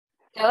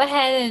Go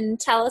ahead and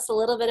tell us a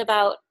little bit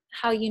about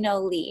how you know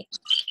Leigh.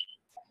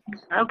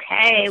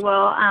 Okay,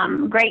 well,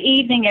 great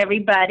evening,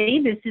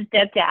 everybody. This is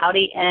Deb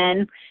Dowdy,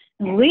 and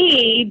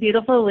Leigh,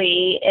 beautiful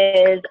Leigh,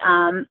 is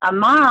a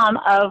mom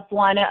of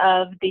one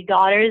of the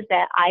daughters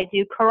that I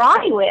do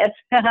karate with.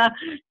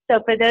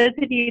 So for those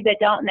of you that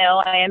don't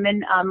know, I am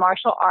in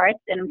martial arts,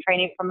 and I'm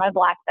training for my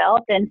black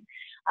belt, and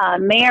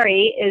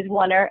Mary is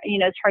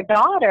is her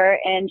daughter,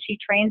 and she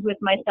trains with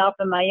myself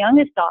and my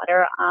youngest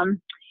daughter.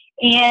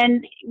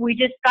 And we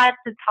just got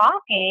to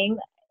talking.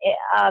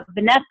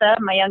 Vanessa,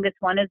 my youngest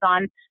one, is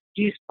on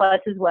Juice Plus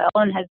as well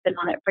and has been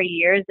on it for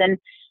years. And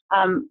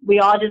we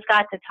all just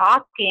got to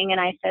talking, and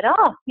I said,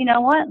 "Oh, you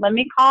know what? Let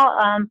me call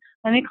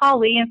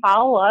Leigh and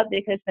follow up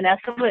because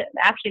Vanessa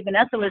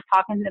was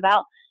talking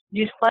about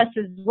Juice Plus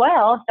as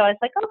well." So I was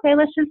like, "Okay,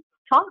 let's just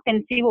talk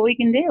and see what we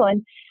can do."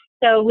 And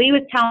so Leigh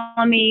was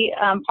telling me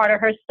part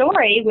of her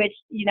story, which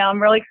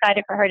I'm really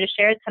excited for her to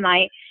share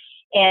tonight,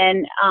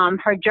 and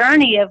her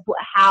journey of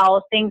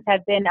how things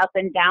have been up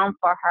and down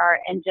for her,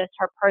 and just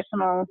her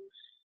personal,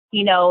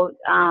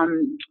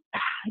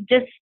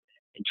 just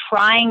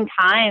trying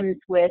times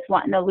with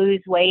wanting to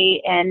lose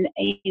weight and,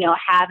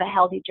 have a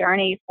healthy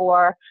journey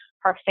for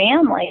her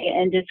family,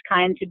 and just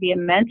kind to be a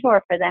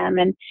mentor for them.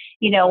 And,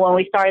 when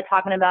we started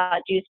talking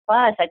about Juice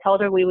Plus, I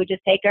told her we would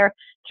just take her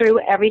through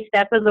every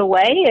step of the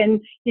way,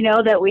 and,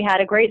 that we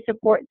had a great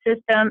support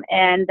system,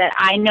 and that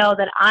I know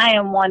that I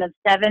am one of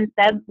seven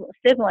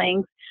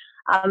siblings.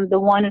 I'm the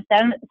one of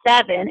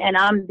seven, and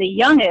I'm the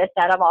youngest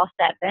out of all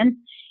seven,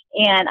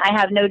 and I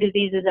have no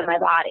diseases in my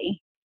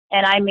body.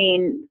 And I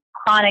mean,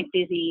 chronic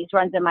disease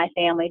runs in my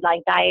family,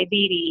 like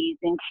diabetes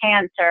and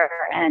cancer.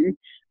 And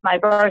my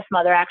birth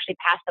mother actually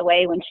passed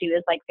away when she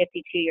was like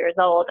 52 years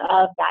old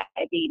of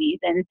diabetes.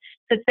 And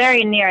so it's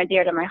very near and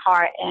dear to my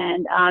heart.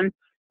 And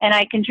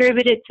I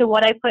contributed to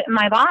what I put in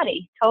my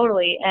body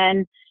totally.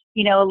 And,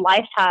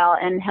 lifestyle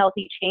and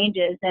healthy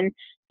changes. And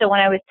so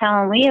when I was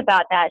telling Leigh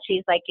about that,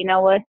 she's like, you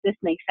know what, this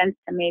makes sense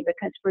to me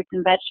because fruits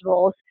and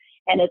vegetables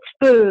and it's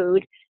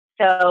food.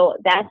 So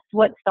that's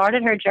what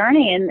started her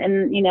journey. And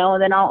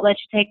then I'll let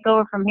you take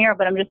over from here,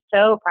 but I'm just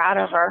so proud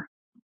of her.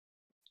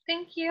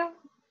 Thank you.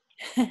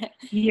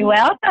 You're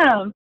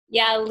welcome.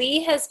 Yeah,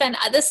 Leigh has been,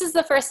 this is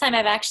the first time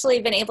I've actually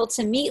been able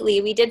to meet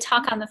Leigh. We did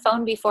talk on the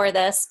phone before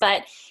this,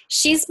 but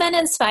she's been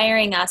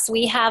inspiring us.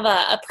 We have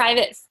a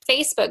private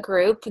Facebook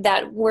group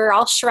that we're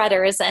all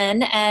shredders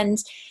in, and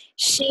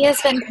she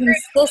has been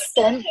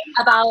consistent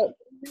about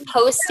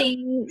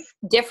posting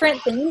different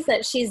things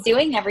that she's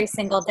doing every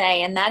single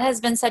day. And that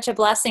has been such a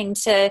blessing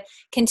to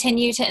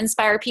continue to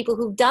inspire people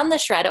who've done the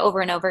shred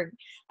over and over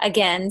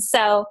again.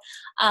 So,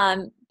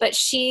 but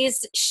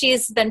she's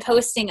been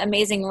posting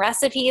amazing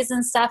recipes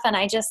and stuff. And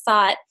I just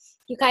thought,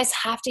 you guys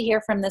have to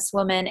hear from this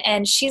woman.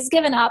 And she's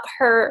given up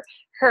her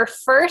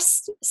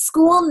first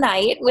school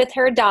night with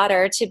her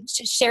daughter to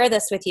share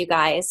this with you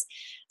guys.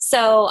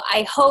 So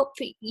I hope,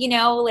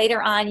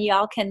 later on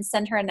y'all can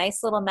send her a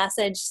nice little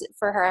message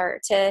for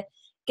her to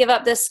give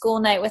up this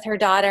school night with her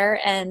daughter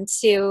and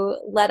to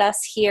let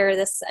us hear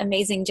this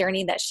amazing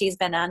journey that she's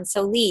been on.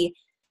 So Leigh,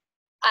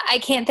 I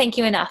can't thank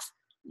you enough.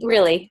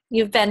 Really,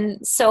 you've been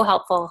so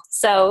helpful.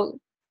 So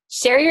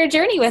share your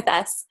journey with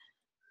us.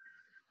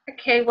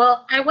 Okay,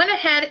 well, I went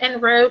ahead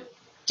and wrote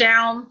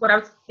down what I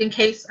was, in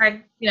case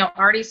I'm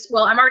already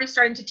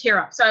starting to tear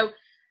up. So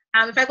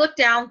if I look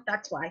down,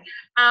 that's why.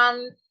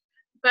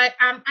 But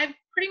I've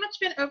pretty much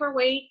been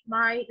overweight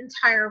my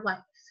entire life.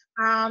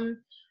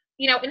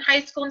 In high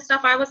school and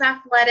stuff, I was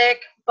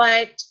athletic,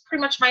 but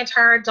pretty much my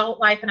entire adult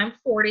life, and I'm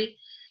 40,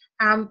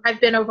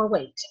 I've been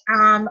overweight.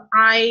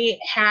 I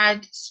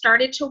had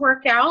started to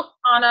work out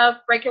on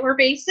a regular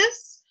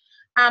basis,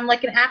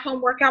 like an at-home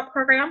workout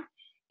program.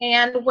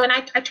 And when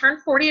I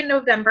turned 40 in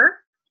November,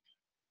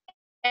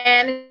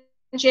 and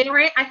in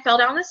January, I fell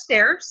down the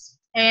stairs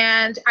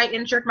and I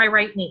injured my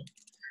right knee.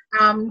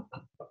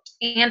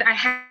 And I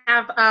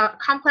have a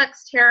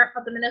complex tear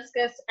of the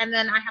meniscus, and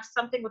then I have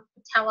something with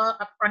patella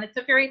up front. It's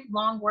a very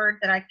long word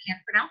that I can't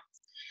pronounce.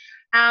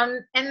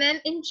 And then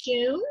in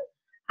June,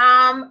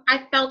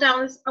 I fell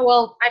down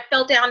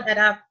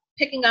at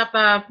picking up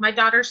my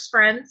daughter's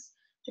friends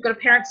to go to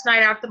parents'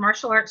 night out at the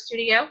martial arts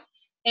studio,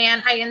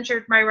 and I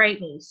injured my right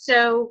knee.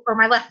 Or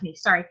my left knee,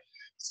 sorry.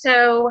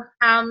 So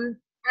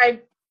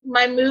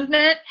my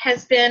movement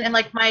has been, and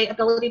like my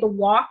ability to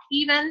walk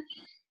even,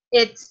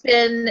 it's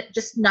been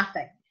just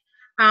nothing.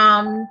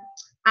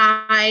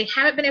 I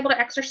haven't been able to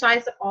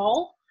exercise at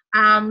all.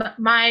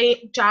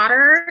 My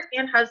daughter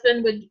and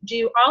husband would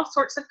do all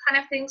sorts of kind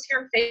of things here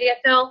in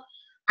Fayetteville.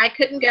 I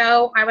couldn't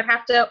go. I would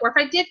have to, or if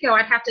I did go,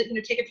 I'd have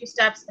to, take a few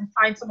steps and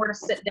find somewhere to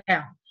sit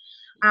down.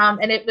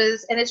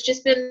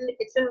 It's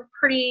been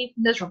pretty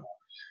miserable.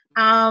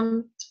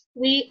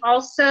 We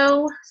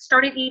also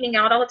started eating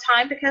out all the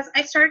time because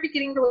I started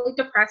getting really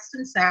depressed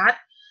and sad.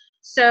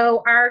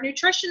 So our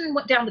nutrition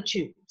went down the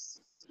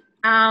tubes.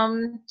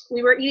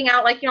 We were eating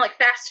out like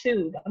fast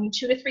food.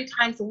 2 to 3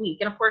 times a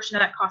week. And a portion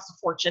of that costs a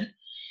fortune.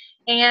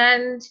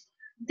 And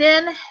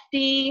and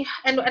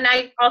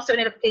I also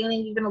ended up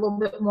gaining even a little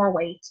bit more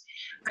weight.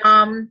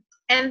 And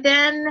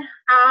then,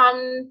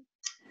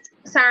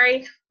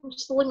 sorry, I'm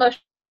just a little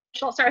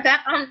emotional. Sorry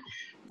about that.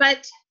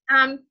 But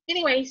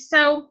anyway,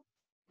 so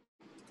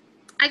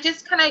I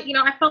just kind of,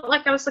 I felt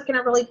like I was like in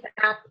a really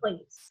bad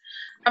place.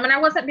 And I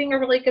wasn't being a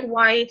really good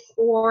wife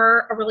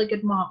or a really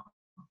good mom.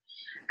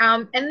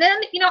 And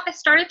then, I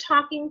started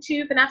talking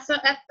to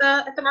Vanessa at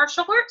the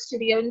martial arts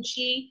studio, and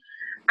she,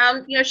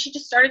 she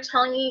just started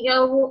telling me,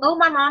 oh,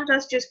 my mom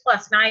does Juice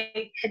Plus, and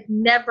I had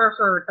never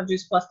heard of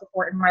Juice Plus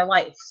before in my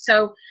life.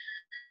 So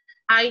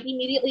I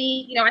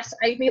immediately,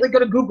 I immediately go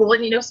to Google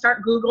and,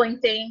 start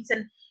Googling things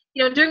and,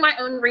 doing my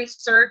own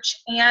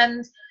research.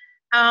 And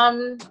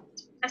I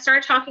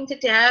started talking to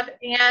Deb,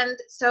 and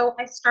so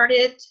I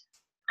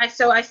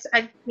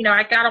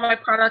got all my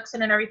products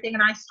and everything,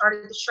 and I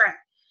started the shred.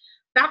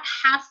 About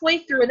halfway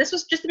through, and this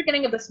was just the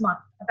beginning of this month,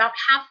 about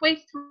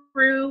halfway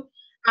through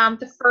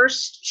the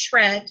first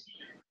shred,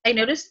 I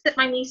noticed that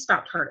my knee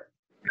stopped hurting.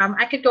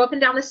 I could go up and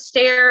down the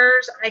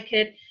stairs. I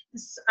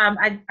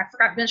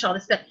forgot to mention all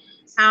this, but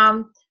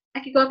I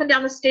could go up and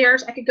down the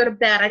stairs. I could go to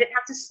bed. I didn't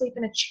have to sleep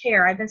in a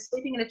chair. I've been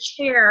sleeping in a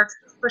chair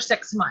for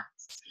 6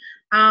 months.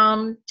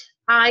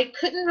 I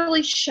couldn't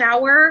really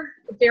shower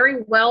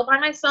very well by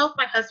myself.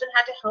 My husband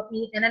had to help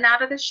me in and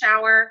out of the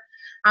shower.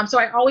 So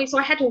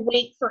I had to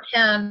wait for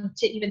him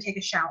to even take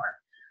a shower.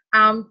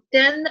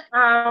 Then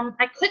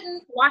I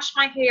couldn't wash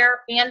my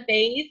hair and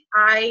bathe.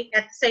 I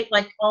had to say,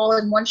 like, all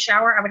in one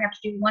shower. I would have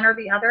to do one or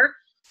the other.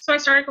 So I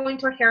started going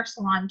to a hair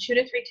salon 2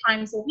 to 3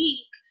 times a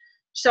week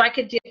so I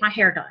could get my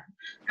hair done,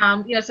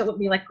 so it wouldn't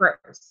be like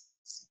gross.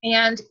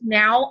 And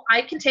now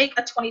I can take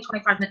a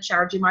 25-minute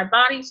shower, do my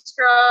body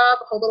scrub,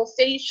 a whole little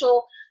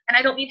facial, and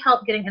I don't need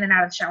help getting in and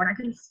out of the shower. And I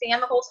can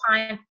stand the whole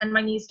time, and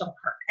my knees don't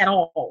hurt at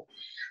all.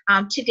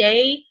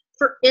 Today,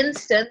 for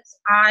instance,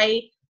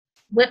 I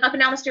went up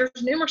and down the stairs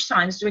numerous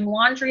times doing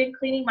laundry and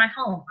cleaning my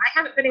home. I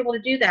haven't been able to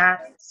do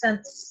that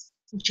since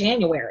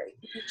January.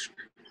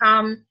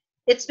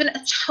 It's been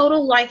a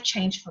total life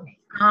change for me.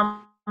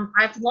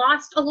 I've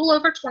lost a little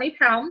over 20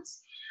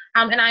 pounds,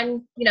 and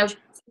I'm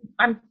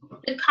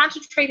been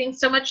concentrating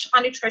so much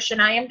on nutrition.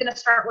 I am going to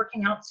start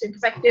working out soon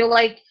because I feel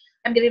like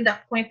I'm getting to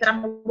that point that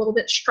I'm a little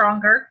bit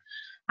stronger.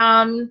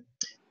 And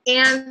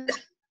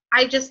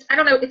I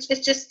don't know,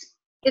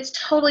 it's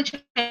totally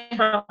changed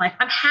my life.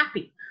 I'm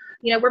happy.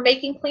 We're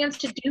making plans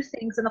to do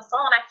things in the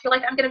fall, and I feel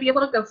like I'm going to be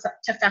able to go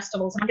to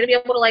festivals. I'm going to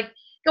be able to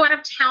go out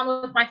of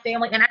town with my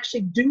family and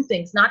actually do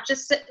things, not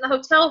just sit in the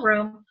hotel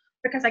room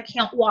because I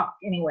can't walk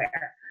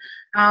anywhere.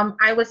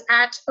 I was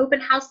at open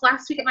house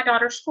last week at my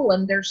daughter's school,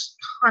 and there's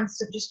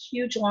constant, just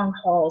huge long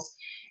halls.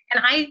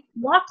 And I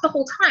walked the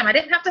whole time. I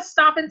didn't have to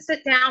stop and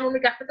sit down when we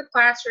got to the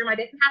classroom. I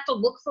didn't have to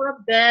look for a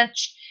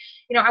bench.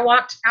 I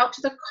walked out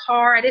to the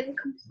car. I didn't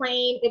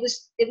complain. It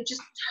was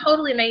just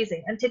totally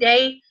amazing. And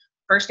today,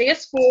 first day of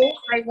school,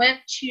 I went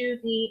to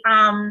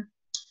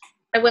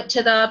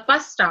the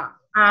bus stop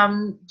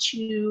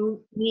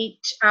to meet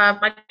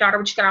my daughter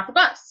when she got off the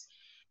bus.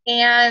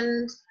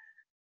 And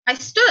I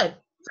stood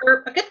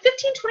for a good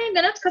 15, 20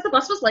 minutes because the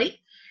bus was late,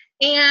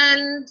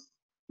 and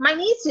my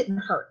knees didn't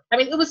hurt. I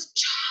mean, it was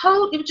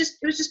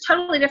just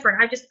totally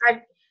different.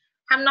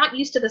 I'm not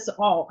used to this at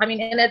all. I mean,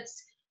 and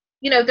it's,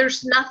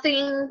 there's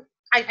nothing.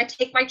 I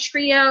take my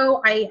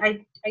Trio.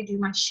 I do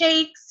my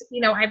shakes.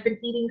 I've been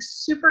eating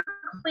super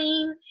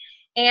clean,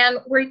 and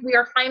we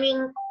are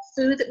finding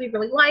food that we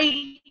really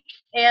like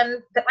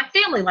and that my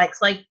family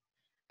likes. Like,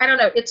 I don't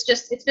know. It's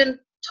been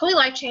totally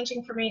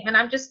life-changing for me, and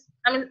I'm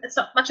in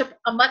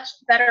a much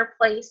better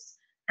place,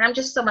 and I'm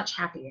just so much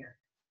happier.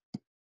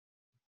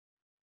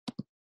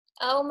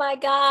 Oh my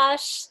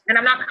gosh. And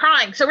I'm not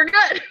crying, so we're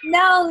good.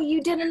 No,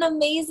 you did an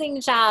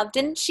amazing job.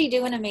 Didn't she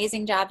do an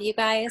amazing job, you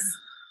guys?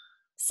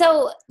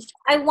 So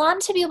I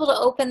want to be able to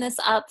open this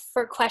up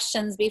for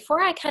questions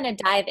before I kind of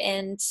dive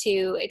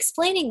into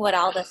explaining what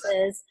all this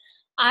is.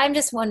 I'm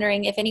just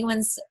wondering if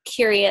anyone's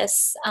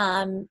curious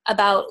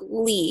about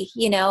Leigh,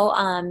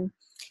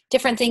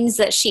 different things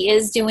that she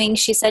is doing.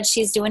 She said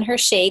she's doing her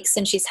shakes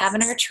and she's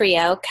having her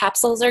Trio,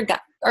 capsules or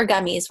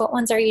gummies. What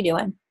ones are you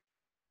doing?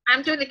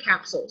 I'm doing the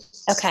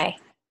capsules. Okay.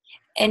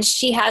 And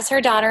she has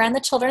her daughter on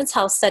the Children's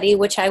Health Study,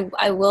 which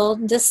I will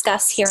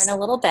discuss here in a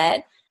little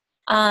bit.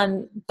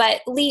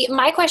 But Leigh,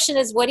 my question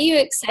is, what are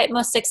you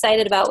most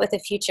excited about with the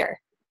future?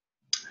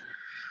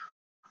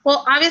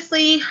 Well,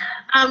 obviously,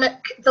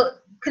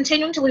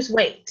 continuing to lose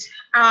weight.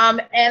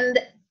 And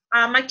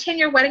my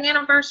 10-year wedding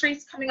anniversary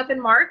is coming up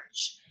in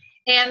March,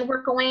 and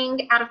we're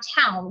going out of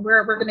town.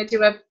 We're going to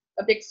do a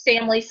big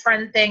family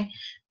friend thing.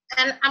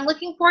 And I'm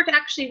looking forward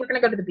to we're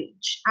going to go to the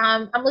beach.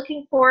 I'm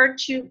looking forward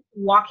to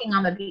walking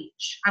on the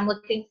beach. I'm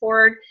looking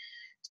forward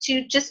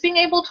to just being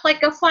able to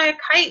go fly a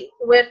kite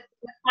with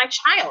my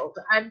child.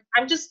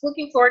 I'm just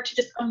looking forward to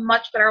just a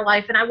much better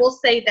life. And I will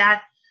say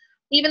that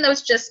even though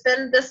it's just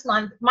been this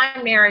month, my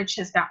marriage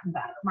has gotten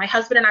better. My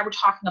husband and I were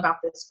talking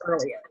about this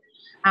earlier.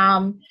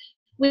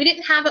 We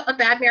didn't have a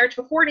bad marriage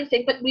before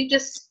anything, but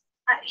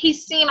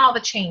he's seen all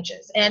the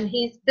changes, and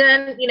he's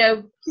been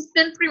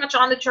pretty much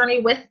on the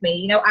journey with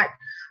me.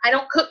 I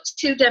don't cook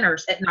 2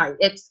 dinners at night.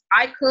 It's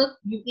I cook,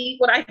 you eat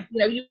what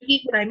you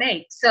eat what I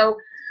make. So,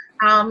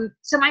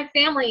 so my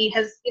family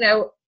has,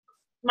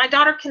 my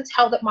daughter can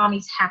tell that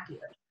mommy's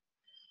happier.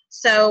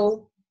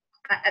 So,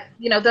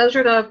 those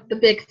are the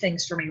big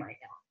things for me right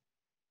now.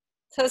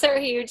 Those are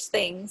huge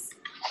things.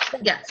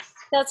 Yes.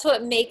 That's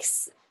what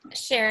makes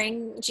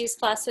sharing Juice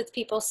Plus with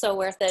people so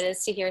worth it,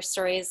 is to hear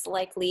stories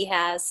like Leigh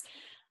has.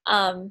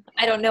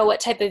 I don't know what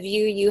type of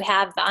view you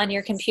have on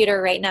your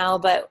computer right now,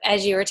 but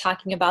as you were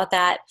talking about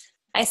that,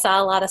 I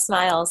saw a lot of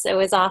smiles. It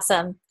was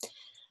awesome.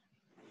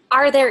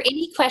 Are there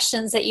any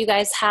questions that you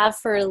guys have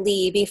for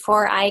Leigh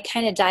before I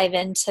kind of dive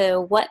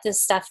into what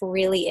this stuff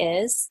really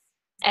is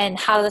and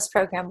how this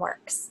program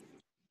works?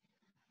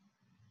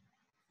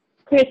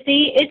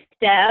 Christy, it's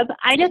Deb.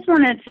 I just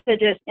wanted to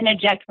just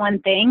interject one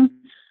thing.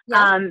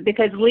 Yeah.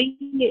 Because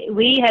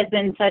Leigh has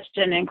been such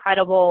an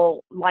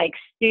incredible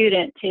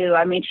student too.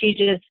 I mean, she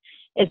just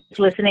is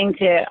listening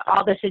to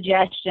all the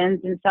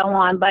suggestions and so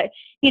on. But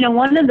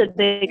one of the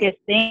biggest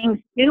things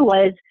too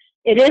was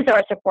it is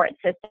our support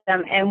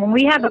system. And when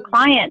we have a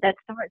client that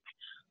starts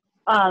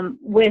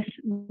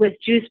with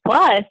Juice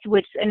Plus,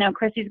 which I know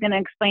Christy's going to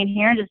explain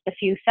here in just a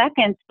few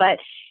seconds, but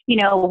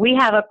we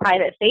have a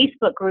private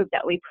Facebook group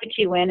that we put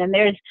you in, and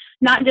there's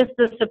not just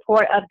the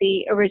support of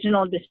the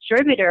original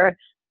distributor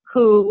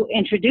who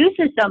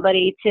introduces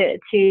somebody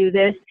to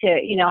this,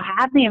 to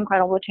have the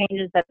incredible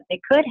changes that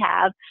they could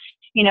have,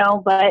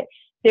 but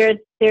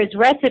there's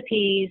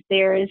recipes,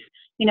 there's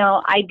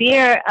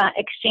idea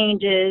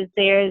exchanges,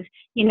 there's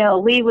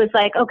Leigh was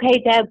like, okay,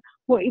 Deb,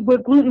 we're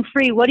gluten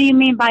free, what do you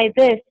mean by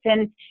this,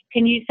 and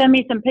can you send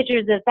me some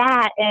pictures of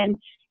that? And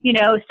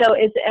so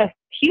it's a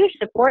huge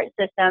support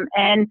system.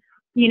 And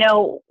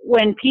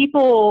when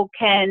people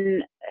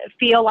can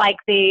feel like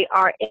they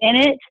are in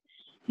it,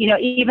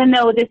 even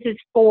though this is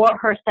for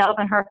herself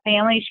and her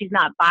family, she's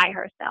not by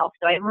herself.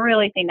 So I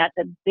really think that's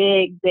a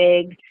big,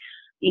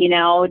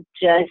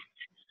 just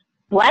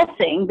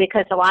blessing,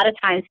 because a lot of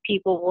times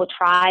people will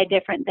try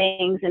different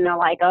things and they're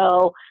like,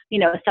 oh,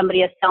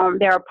 somebody is selling,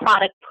 they're a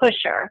product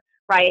pusher,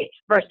 right?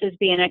 Versus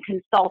being a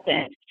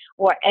consultant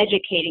or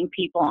educating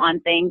people on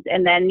things.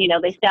 And then,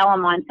 they sell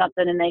them on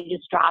something and they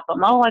just drop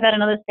them. Oh, I got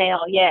another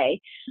sale.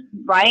 Yay.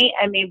 Right.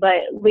 I mean,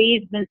 but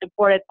Leigh's been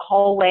supported the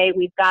whole way.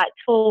 We've got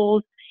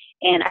tools.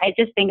 And I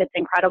just think it's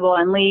incredible.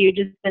 And Leigh, you've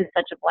just been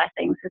such a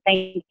blessing. So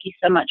thank you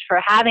so much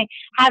for having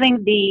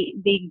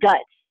the guts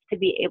to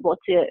be able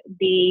to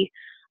be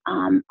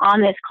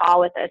on this call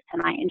with us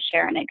tonight and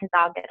sharing it, because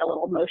I'll get a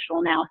little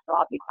emotional now, so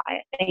I'll be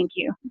quiet. Thank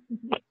you.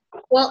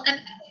 Well,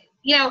 and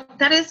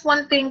that is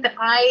one thing that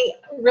I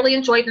really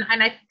enjoyed,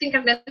 and I think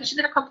I've mentioned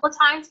it a couple of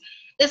times,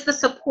 is the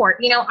support.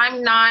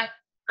 I'm not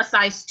a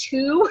size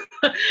 2.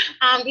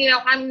 I'm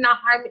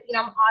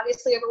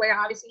obviously overweight. I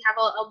obviously have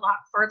a lot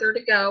further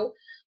to go.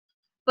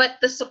 But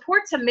the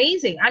support's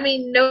amazing. I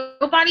mean,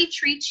 nobody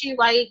treats you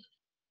like,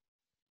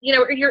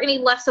 you're any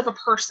less of a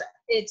person.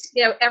 It's,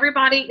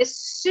 everybody is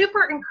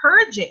super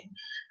encouraging.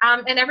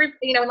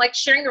 And like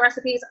sharing the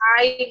recipes,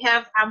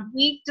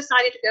 we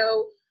decided to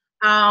go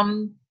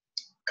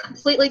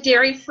completely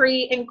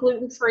dairy-free and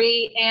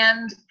gluten-free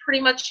and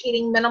pretty much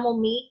eating minimal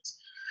meat.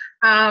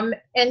 And,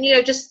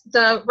 just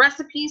the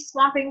recipes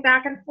swapping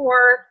back and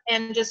forth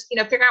and just,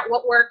 figuring out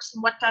what works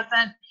and what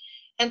doesn't.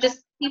 And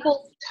just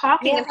people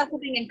talking and people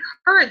being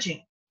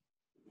encouraging.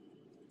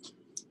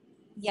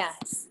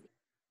 Yes.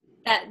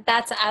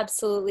 That's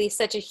absolutely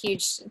such a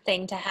huge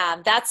thing to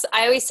have.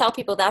 I always tell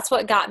people that's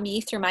what got me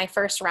through my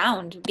first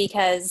round,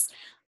 because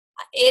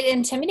it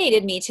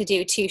intimidated me to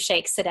do 2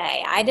 shakes a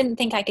day. I didn't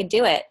think I could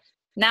do it.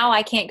 Now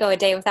I can't go a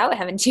day without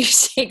having 2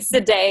 shakes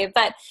a day,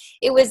 but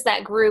it was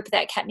that group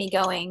that kept me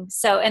going.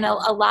 So, and a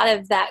lot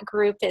of that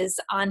group is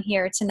on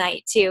here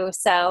tonight too.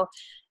 So,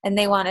 and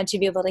they wanted to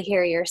be able to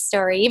hear your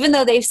story. Even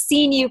though they've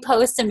seen you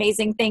post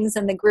amazing things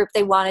in the group,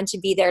 they wanted to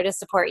be there to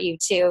support you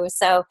too.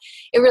 So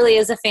it really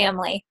is a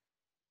family.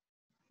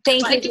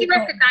 Thank you. I do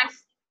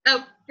recognize,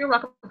 oh, you're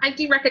welcome. I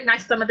do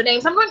recognize some of the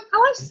names. I'm going,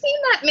 oh, I've seen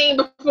that name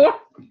before.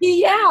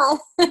 Yeah.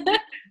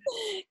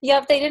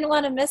 Yep, they didn't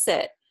want to miss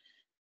it.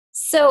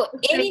 So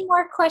any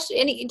more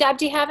questions? Deb,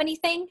 do you have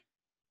anything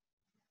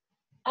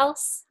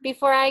else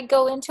before I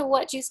go into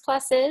what Juice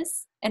Plus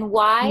is and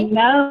why?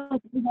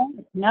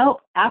 No,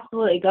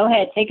 absolutely. Go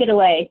ahead. Take it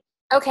away.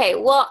 Okay,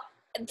 well,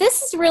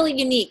 this is really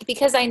unique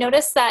because I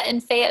noticed that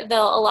in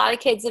Fayetteville, a lot of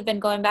kids have been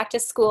going back to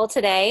school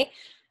today,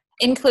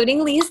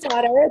 including Leigh's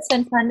daughter. It's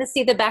been fun to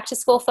see the back to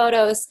school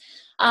photos.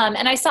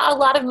 And I saw a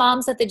lot of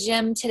moms at the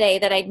gym today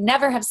that I'd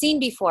never have seen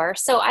before.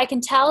 So I can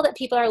tell that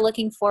people are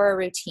looking for a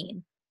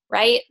routine,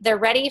 right? They're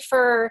ready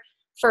for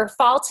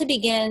fall to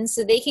begin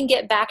so they can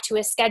get back to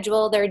a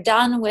schedule. They're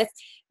done with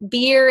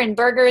beer and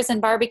burgers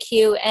and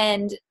barbecue,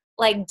 and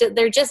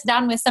they're just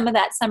done with some of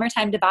that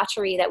summertime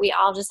debauchery that we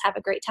all just have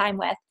a great time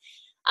with.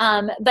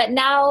 But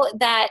now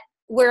that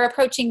we're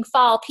approaching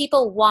fall,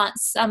 people want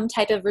some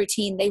type of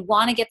routine. They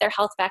want to get their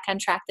health back on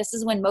track. This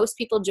is when most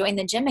people join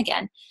the gym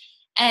again.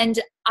 And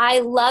I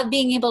love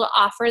being able to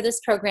offer this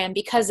program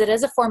because it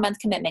is a 4-month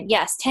commitment.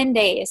 Yes, 10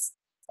 days.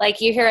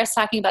 Like you hear us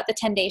talking about the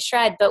 10-day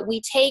shred, but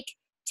we take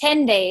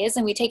 10 days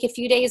and we take a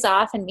few days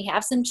off and we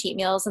have some cheat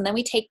meals and then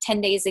we take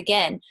 10 days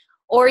again.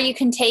 Or you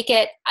can take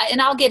it, and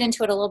I'll get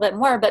into it a little bit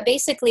more, but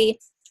basically,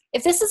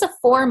 if this is a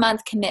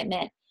 4-month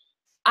commitment,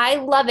 I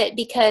love it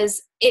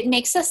because it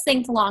makes us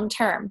think long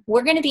term.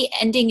 We're going to be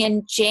ending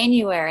in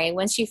January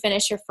once you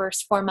finish your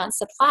first 4-month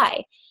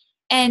supply.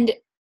 And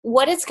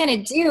what it's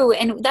going to do,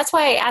 and that's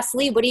why I asked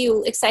Leigh, what are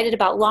you excited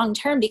about long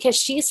term? Because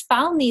she's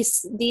found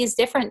these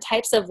different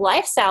types of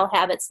lifestyle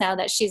habits now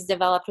that she's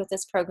developed with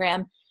this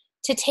program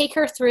to take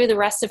her through the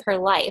rest of her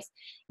life.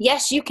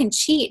 Yes, you can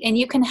cheat and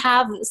you can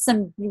have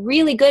some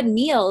really good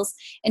meals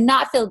and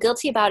not feel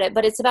guilty about it,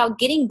 but it's about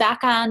getting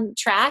back on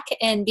track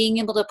and being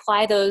able to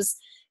apply those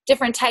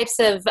different types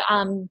of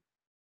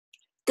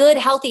good,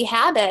 healthy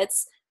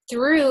habits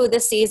through the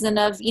season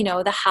of,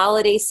 the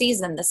holiday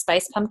season, the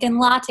spiced pumpkin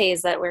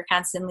lattes that we're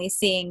constantly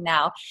seeing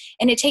now.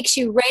 And it takes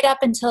you right up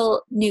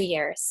until New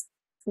Year's,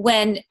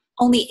 when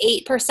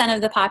only 8%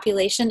 of the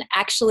population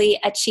actually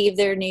achieve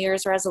their New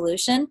Year's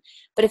resolution.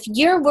 But if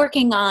you're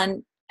working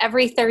on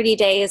every 30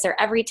 days or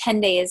every 10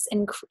 days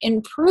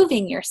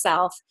improving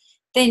yourself,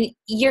 then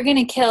you're going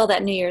to kill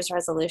that New Year's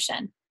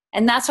resolution.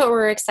 And that's what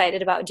we're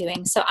excited about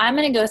doing. So I'm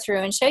going to go through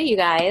and show you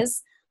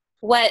guys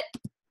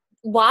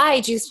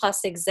why Juice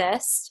Plus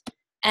exists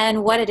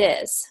and what it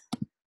is.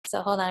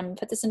 So hold on, I'm going to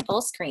put this in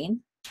full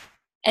screen.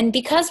 And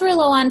because we're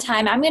low on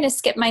time, I'm going to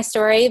skip my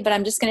story, but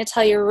I'm just going to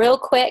tell you real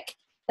quick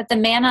that the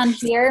man on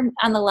here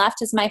on the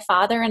left is my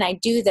father. And I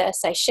do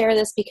this, I share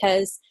this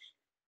because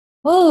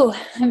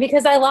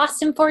I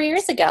lost him 4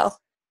 years ago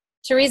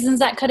to reasons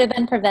that could have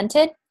been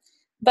prevented.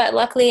 But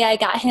luckily I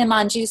got him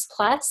on Juice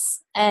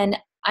Plus, and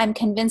I'm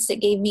convinced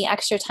it gave me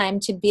extra time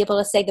to be able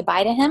to say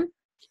goodbye to him.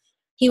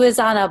 He was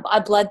on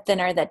a blood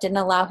thinner that didn't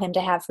allow him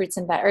to have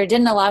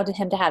didn't allow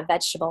him to have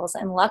vegetables.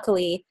 And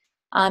luckily,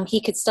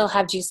 he could still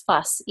have Juice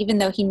Plus, even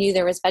though he knew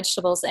there was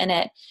vegetables in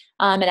it.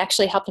 It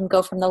actually helped him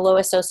go from the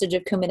lowest dosage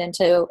of Coumadin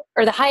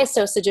the highest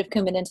dosage of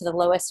Coumadin to the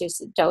lowest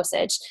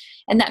dosage.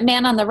 And that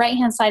man on the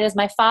right-hand side is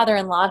my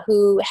father-in-law,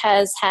 who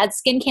has had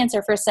skin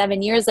cancer for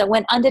 7 years that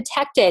went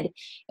undetected.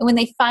 And when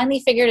they finally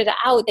figured it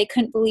out, they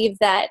couldn't believe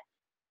that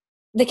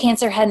the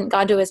cancer hadn't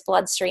gone to his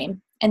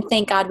bloodstream. And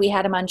thank God we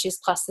had him on Juice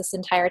Plus this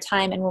entire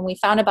time. And when we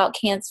found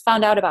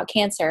out about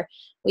cancer,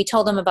 we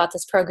told him about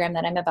this program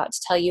that I'm about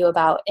to tell you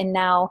about. And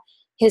now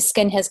his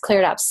skin has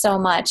cleared up so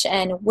much.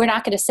 And we're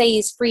not going to say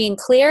he's free and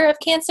clear of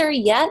cancer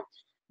yet,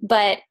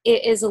 but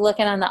it is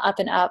looking on the up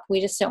and up.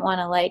 We just don't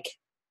want to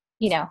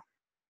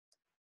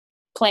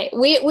play.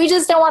 We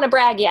just don't want to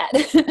brag yet.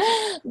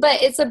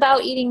 But it's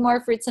about eating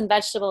more fruits and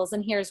vegetables.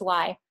 And here's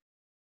why.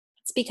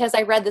 It's because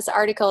I read this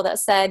article that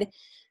said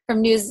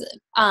from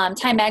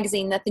Time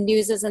Magazine that the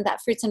news isn't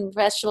that fruits and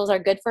vegetables are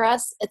good for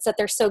us. It's that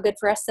they're so good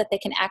for us that they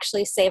can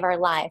actually save our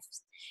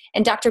lives.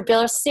 And Dr.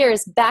 Bill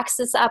Sears backs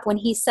this up when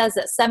he says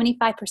that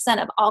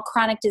 75% of all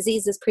chronic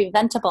disease is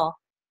preventable.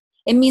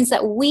 It means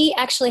that we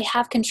actually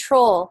have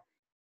control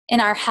in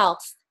our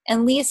health,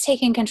 and Leigh's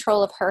taking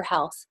control of her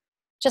health,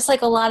 just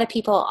like a lot of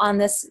people on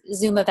this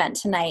Zoom event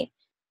tonight.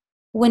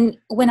 When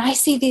I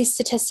see these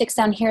statistics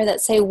down here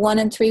that say 1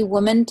 in 3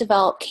 women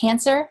develop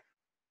cancer,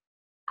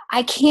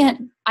 I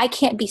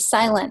can't be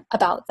silent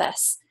about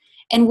this.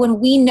 And when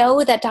we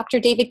know that Dr.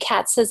 David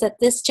Katz says that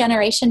this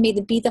generation may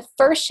be the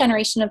first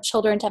generation of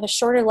children to have a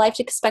shorter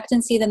life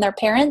expectancy than their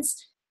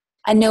parents,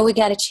 I know we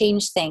got to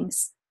change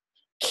things.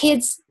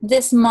 Kids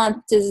this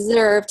month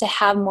deserve to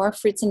have more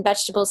fruits and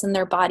vegetables in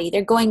their body.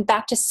 They're going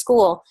back to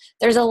school.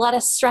 There's a lot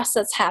of stress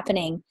that's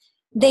happening.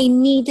 They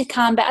need to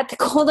combat the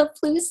cold and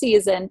flu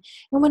season.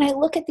 And when I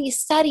look at these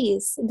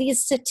studies,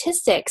 these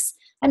statistics,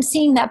 I'm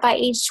seeing that by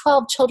age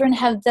 12, children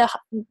have the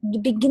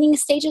beginning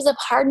stages of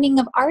hardening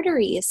of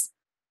arteries.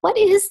 What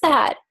is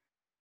that?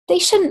 They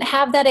shouldn't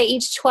have that at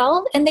age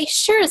 12, and they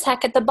sure as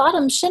heck at the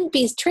bottom shouldn't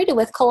be treated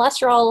with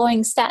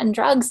cholesterol-lowering statin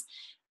drugs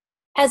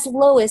as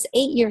low as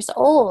 8 years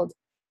old.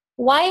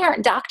 Why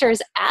aren't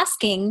doctors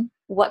asking,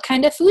 what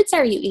kind of foods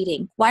are you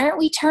eating? Why aren't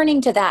we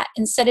turning to that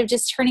instead of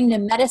just turning to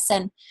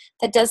medicine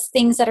that does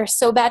things that are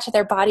so bad to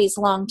their bodies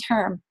long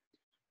term?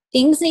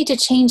 Things need to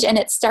change, and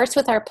it starts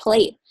with our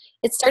plate.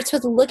 It starts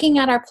with looking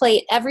at our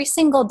plate every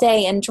single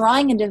day and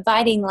drawing a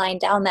dividing line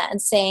down that and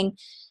saying,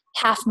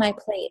 half my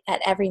plate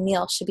at every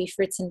meal should be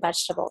fruits and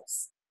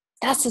vegetables.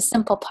 That's the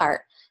simple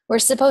part. We're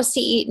supposed to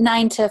eat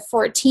 9 to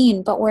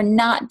 14, but we're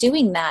not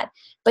doing that.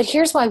 But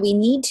here's why we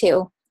need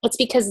to. It's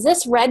because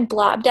this red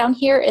blob down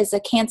here is a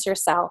cancer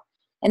cell,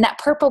 and that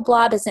purple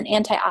blob is an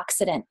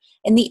antioxidant.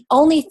 And the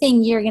only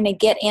thing you're going to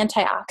get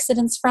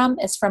antioxidants from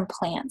is from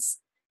plants.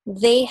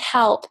 They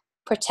help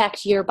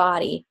protect your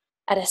body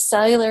at a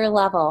cellular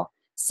level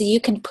so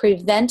you can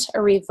prevent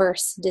or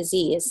reverse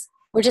disease.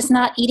 We're just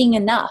not eating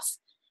enough.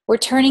 We're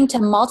turning to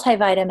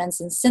multivitamins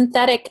and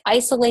synthetic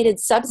isolated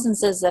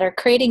substances that are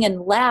created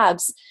in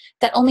labs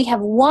that only have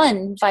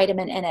 1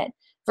 vitamin in it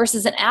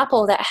versus an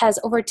apple that has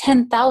over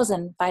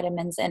 10,000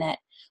 vitamins in it.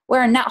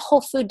 We're not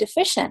whole food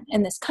deficient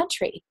in this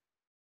country.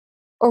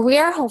 Or we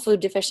are whole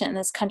food deficient in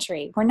this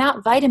country. We're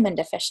not vitamin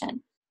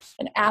deficient.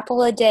 An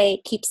apple a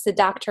day keeps the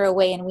doctor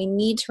away, and we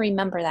need to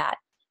remember that.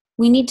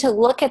 We need to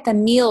look at the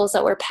meals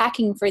that we're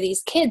packing for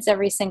these kids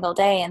every single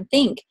day and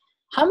think,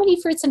 how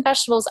many fruits and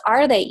vegetables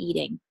are they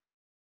eating?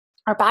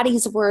 Our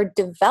bodies were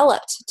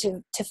developed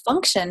to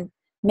function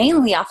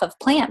mainly off of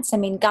plants. I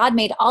mean, God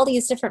made all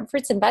these different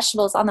fruits and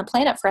vegetables on the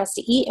planet for us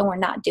to eat, and we're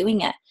not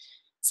doing it.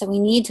 So we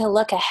need to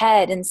look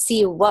ahead and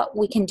see what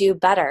we can do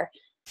better.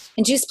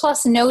 And Juice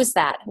Plus knows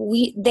that.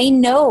 They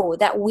know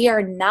that we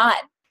are not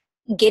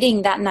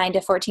getting that 9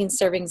 to 14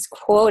 servings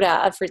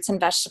quota of fruits and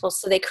vegetables.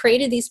 So they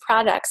created these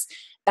products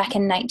back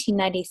in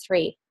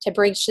 1993 to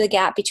bridge the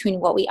gap between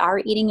what we are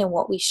eating and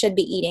what we should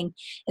be eating.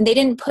 And they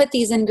didn't put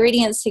these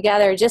ingredients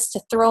together just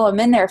to throw them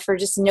in there for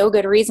just no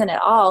good reason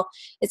at all.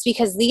 It's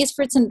because these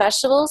fruits and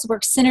vegetables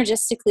work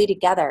synergistically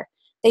together.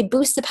 They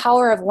boost the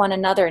power of one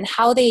another, and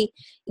how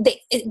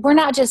we're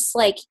not just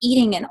like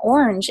eating an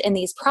orange in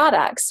these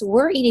products,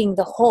 we're eating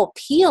the whole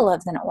peel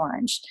of an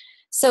orange.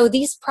 So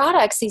these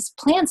products, these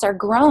plants are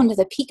grown to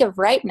the peak of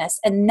ripeness,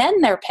 and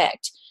then they're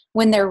picked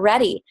when they're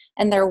ready,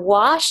 and they're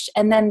washed,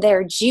 and then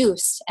they're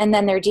juiced, and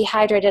then they're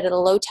dehydrated at a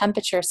low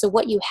temperature. So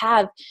what you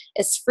have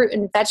is fruit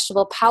and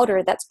vegetable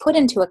powder that's put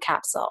into a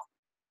capsule.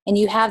 And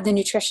you have the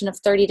nutrition of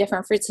 30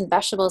 different fruits and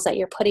vegetables that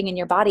you're putting in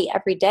your body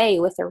every day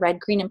with the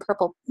red, green, and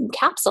purple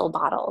capsule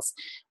bottles,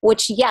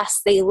 which,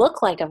 yes, they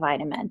look like a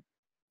vitamin,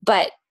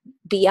 but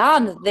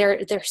beyond,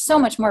 they're so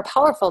much more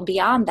powerful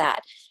beyond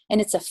that. And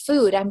it's a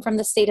food. I'm from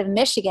the state of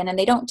Michigan, and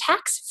they don't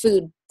tax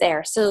food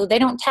there. So they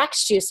don't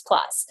tax Juice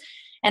Plus.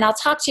 And I'll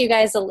talk to you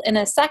guys in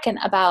a second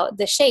about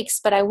the shakes,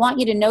 but I want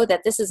you to know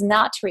that this is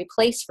not to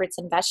replace fruits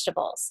and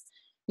vegetables.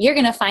 You're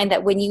going to find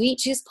that when you eat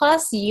Juice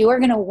Plus, you are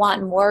going to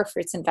want more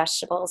fruits and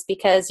vegetables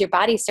because your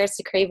body starts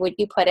to crave what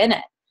you put in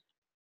it.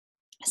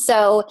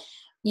 So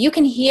you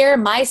can hear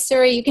my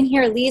story, you can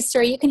hear Leigh's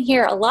story, you can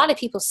hear a lot of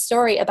people's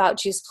story about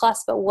Juice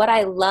Plus, but what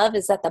I love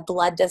is that the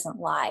blood doesn't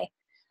lie.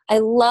 I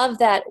love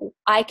that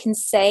I can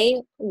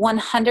say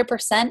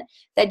 100%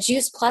 that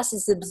Juice Plus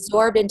is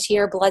absorbed into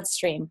your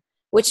bloodstream,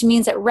 which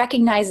means it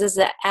recognizes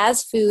it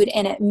as food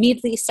and it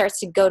immediately starts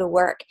to go to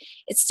work.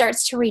 It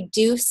starts to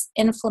reduce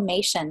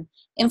inflammation.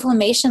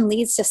 Inflammation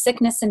leads to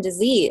sickness and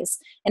disease.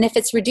 And if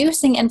it's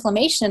reducing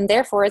inflammation,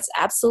 therefore it's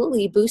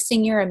absolutely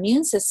boosting your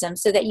immune system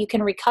so that you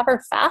can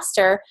recover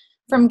faster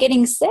from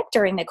getting sick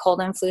during the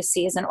cold and flu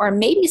season. Or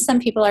maybe some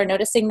people are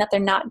noticing that they're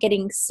not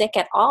getting sick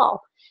at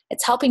all.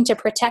 It's helping to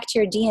protect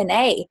your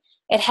DNA.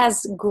 It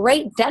has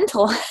great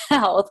dental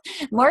health.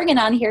 Morgan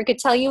on here could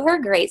tell you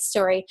her great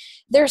story.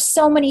 There's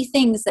so many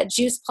things that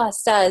Juice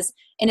Plus does,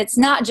 and it's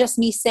not just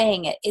me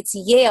saying it. It's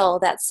Yale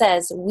that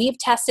says, we've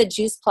tested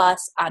Juice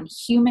Plus on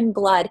human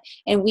blood,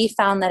 and we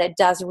found that it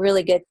does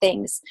really good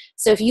things.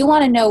 So if you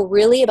want to know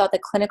really about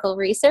the clinical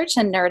research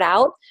and nerd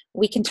out,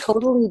 we can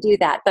totally do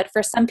that. But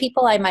for some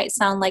people, I might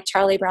sound like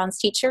Charlie Brown's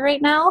teacher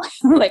right now,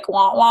 like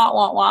wah, wah,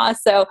 wah, wah.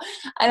 So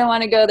I don't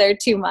want to go there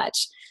too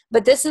much.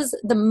 But this is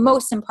the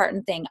most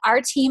important thing. Our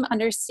team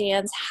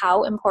understands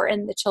how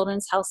important the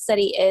Children's Health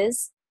Study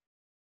is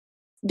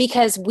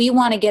because we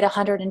want to get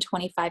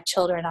 125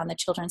 children on the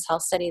Children's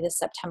Health Study this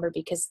September,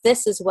 because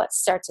this is what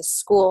starts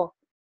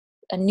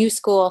a new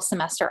school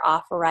semester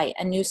off right,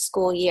 a new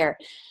school year.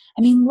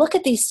 I mean, look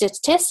at these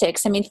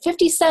statistics. I mean,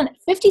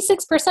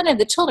 56% of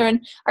the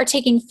children are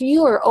taking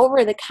fewer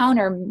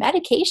over-the-counter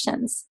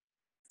medications.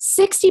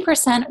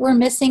 60% were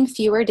missing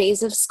fewer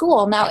days of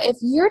school. Now, if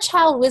your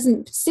child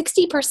wasn't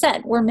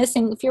 60% were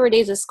missing fewer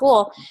days of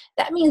school,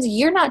 that means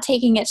you're not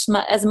taking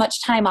as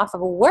much time off of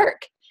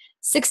work.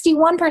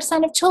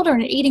 61% of children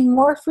are eating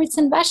more fruits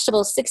and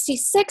vegetables.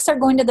 66% are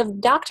going to the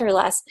doctor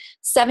less.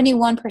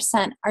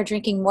 71% are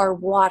drinking more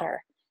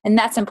water. And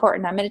that's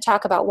important. I'm going to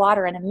talk about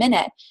water in a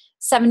minute.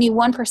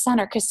 71%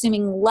 are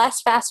consuming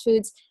less fast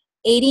foods.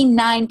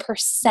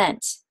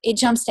 89%, it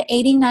jumps to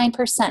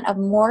 89% of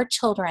more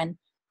children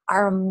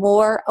are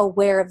more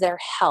aware of their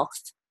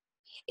health.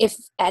 If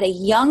at a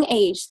young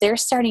age they're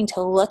starting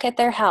to look at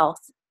their health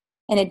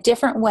in a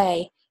different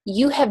way,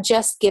 you have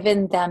just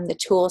given them the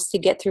tools to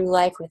get through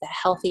life with a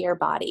healthier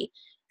body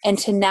and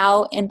to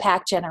now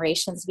impact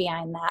generations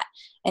behind that.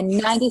 And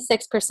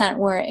 96%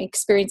 were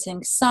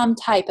experiencing some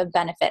type of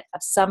benefit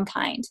of some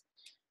kind.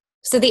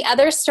 So the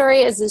other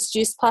story is this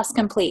Juice Plus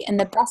Complete. And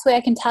the best way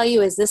I can tell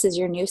you is this is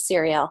your new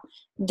cereal.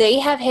 They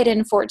have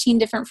hidden 14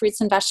 different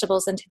fruits and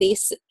vegetables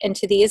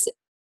into these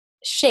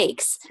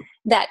shakes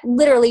that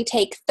literally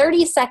take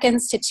 30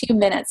 seconds to 2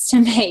 minutes to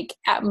make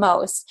at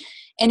most.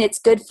 And it's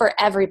good for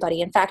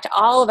everybody. In fact,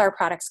 all of our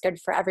products are good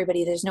for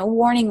everybody. There's no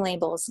warning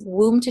labels.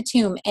 Womb to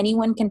tomb,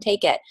 anyone can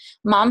take it.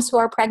 Moms who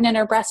are pregnant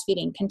or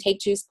breastfeeding can take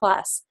Juice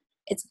Plus.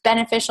 It's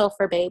beneficial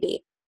for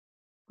baby,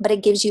 but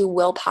it gives you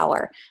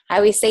willpower. I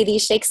always say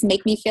these shakes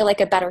make me feel like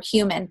a better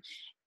human.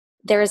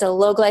 There is a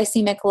low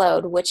glycemic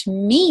load, which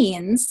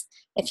means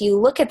if you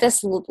look at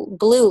this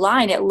blue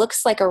line, it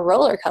looks like a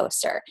roller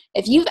coaster.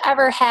 If you've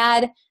ever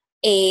had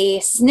a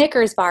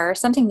Snickers bar, or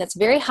something that's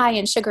very high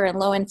in sugar and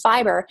low in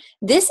fiber,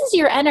 this is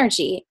your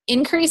energy.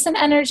 Increase in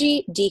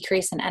energy,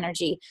 decrease in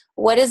energy.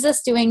 What is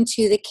this doing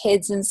to the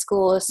kids in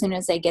school as soon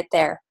as they get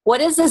there?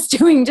 What is this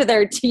doing to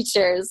their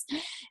teachers?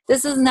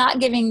 This is not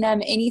giving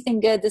them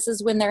anything good. This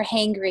is when they're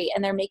hangry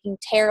and they're making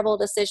terrible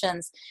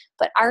decisions.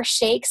 But our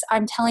shakes,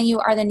 I'm telling you,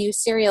 are the new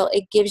cereal.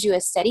 It gives you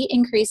a steady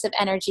increase of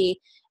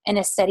energy and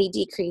a steady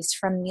decrease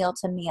from meal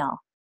to meal.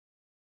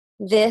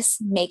 This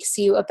makes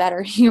you a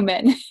better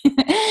human.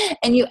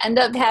 And you end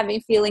up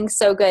feeling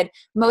so good.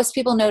 Most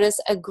people notice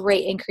a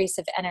great increase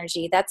of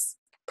energy. That's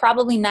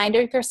probably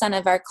 90%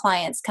 of our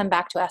clients come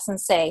back to us and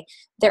say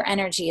their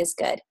energy is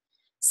good.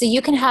 So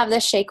you can have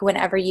this shake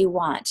whenever you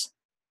want.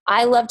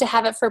 I love to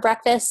have it for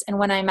breakfast and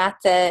when I'm at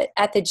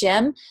the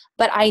gym,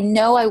 but I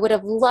know I would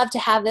have loved to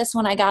have this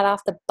when I got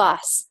off the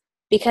bus,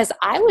 because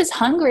I was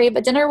hungry,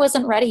 but dinner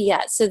wasn't ready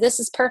yet. So this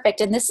is perfect.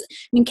 And this, I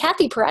mean,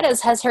 Kathy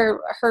Paredes has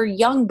her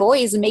young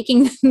boys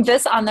making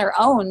this on their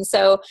own.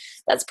 So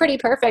that's pretty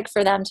perfect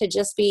for them to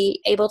just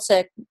be able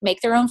to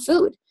make their own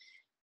food.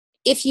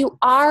 If you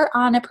are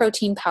on a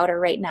protein powder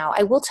right now,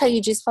 I will tell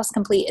you Juice Plus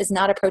Complete is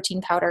not a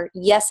protein powder.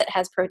 Yes, it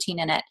has protein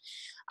in it.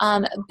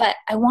 But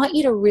I want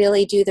you to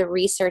really do the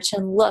research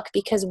and look,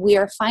 because we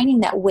are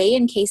finding that whey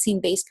and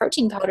casein-based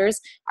protein powders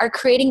are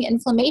creating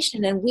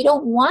inflammation, and we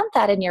don't want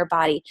that in your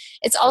body.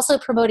 It's also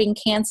promoting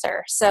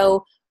cancer.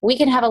 So we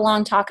can have a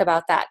long talk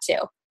about that too.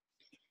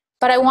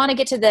 But I want to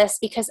get to this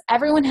because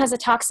everyone has a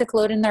toxic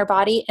load in their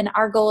body, and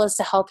our goal is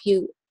to help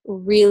you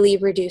really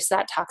reduce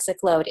that toxic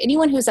load.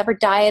 Anyone who's ever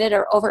dieted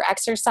or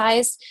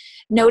over-exercised,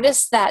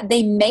 notice that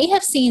they may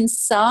have seen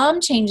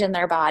some change in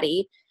their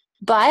body,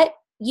 but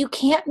you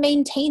can't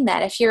maintain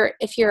that.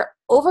 If you're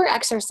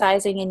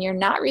over-exercising and you're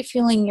not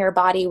refueling your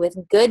body with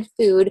good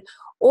food,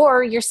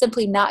 or you're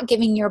simply not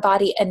giving your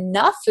body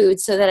enough food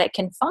so that it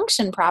can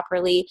function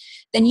properly,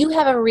 then you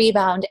have a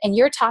rebound and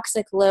your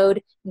toxic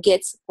load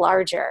gets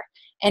larger.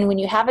 And when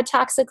you have a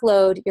toxic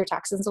load, your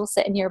toxins will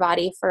sit in your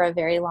body for a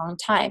very long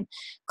time.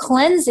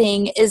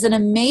 Cleansing is an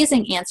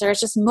amazing answer. It's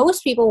just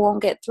most people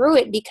won't get through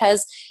it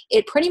because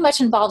it pretty much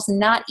involves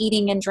not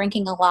eating and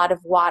drinking a lot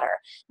of water.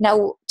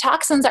 Now,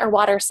 toxins are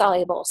water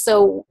soluble.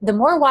 So the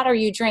more water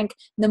you drink,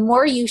 the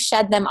more you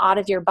shed them out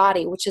of your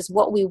body, which is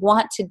what we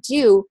want to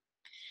do.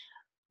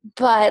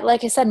 But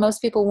like I said,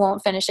 most people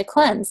won't finish a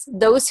cleanse.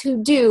 Those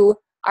who do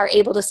are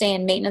able to stay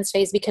in maintenance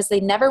phase because they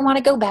never want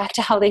to go back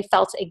to how they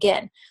felt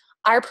again.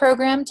 Our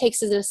program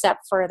takes it a step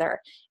further.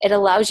 It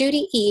allows you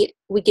to eat.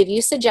 We give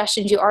you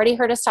suggestions. You already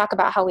heard us talk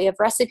about how we have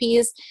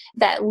recipes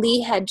that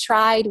Leigh had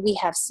tried. We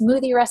have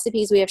smoothie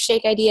recipes. We have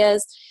shake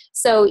ideas.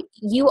 So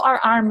you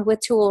are armed with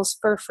tools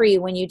for free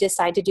when you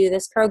decide to do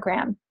this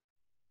program.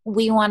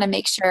 We want to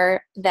make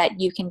sure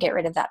that you can get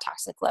rid of that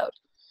toxic load.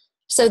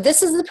 So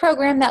this is the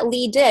program that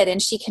Leigh did,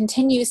 and she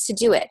continues to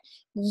do it.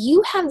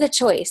 You have the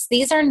choice.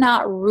 These are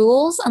not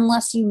rules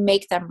unless you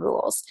make them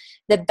rules.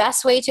 The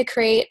best way to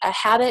create a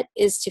habit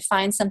is to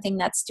find something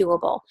that's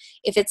doable.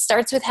 If it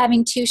starts with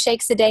having 2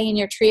 shakes a day in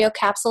your trio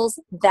capsules,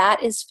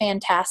 that is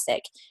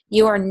fantastic.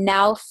 You are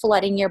now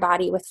flooding your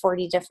body with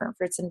 40 different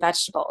fruits and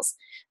vegetables.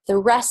 The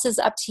rest is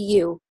up to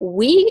you.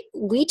 We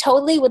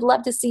totally would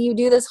love to see you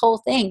do this whole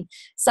thing.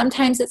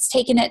 Sometimes it's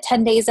taking it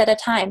 10 days at a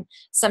time.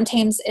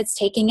 Sometimes it's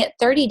taking it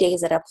 30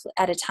 days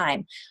at a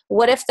time.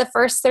 What if the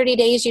first 30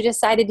 days you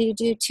decided to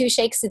do 2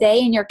 shakes a day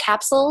in your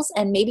capsules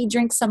and maybe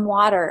drink some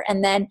water,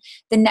 and then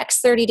the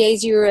next 30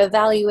 days you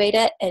evaluate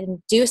it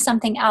and do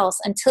something else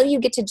until you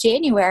get to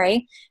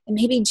January, and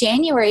maybe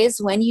January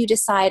is when you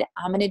decide,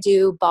 I'm going to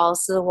do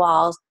balls to the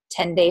wall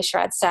 10-day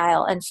shred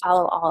style and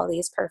follow all of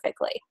these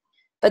perfectly.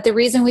 But the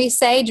reason we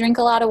say drink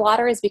a lot of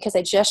water is because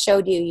I just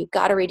showed you, you've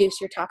got to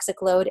reduce your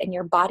toxic load, and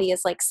your body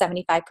is like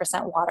 75%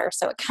 water,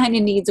 so it kind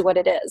of needs what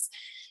it is.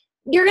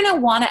 You're going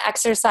to want to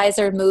exercise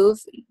or move.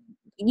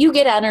 You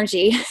get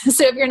energy.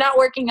 So if you're not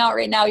working out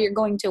right now, you're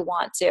going to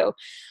want to.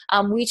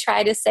 We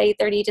try to say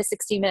 30 to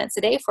 60 minutes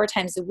a day, 4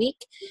 times a week.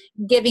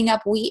 Giving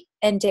up wheat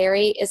and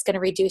dairy is going to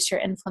reduce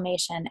your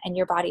inflammation, and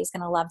your body is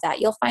going to love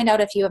that. You'll find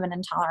out if you have an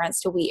intolerance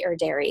to wheat or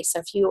dairy. So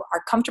if you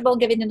are comfortable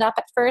giving it up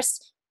at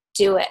first,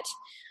 do it.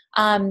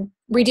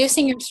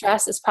 Reducing your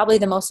stress is probably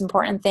the most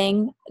important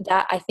thing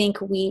that I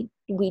think we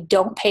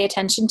don't pay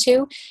attention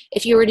to.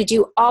 If you were to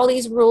do all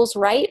these rules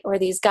right or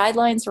these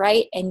guidelines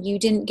right and you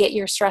didn't get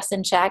your stress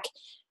in check,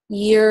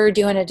 you're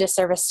doing a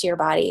disservice to your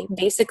body.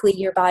 Basically,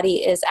 your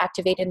body is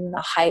activated in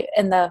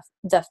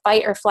the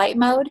fight or flight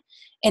mode,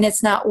 and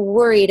it's not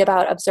worried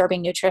about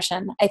absorbing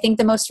nutrition. I think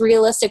the most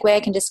realistic way I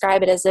can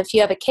describe it is if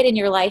you have a kid in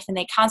your life and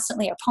they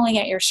constantly are pulling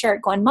at your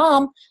shirt going,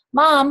 Mom,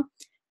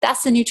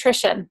 that's the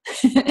nutrition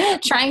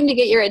trying to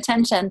get your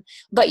attention,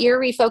 but you're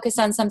refocused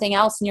on something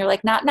else and you're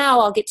like, not now,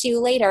 I'll get to you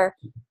later.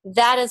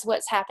 that is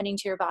what's happening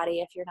to your body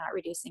if you're not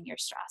reducing your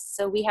stress.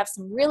 So we have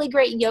some really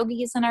great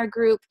yogis in our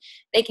group.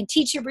 They can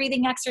teach you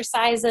breathing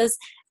exercises.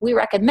 We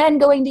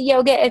recommend going to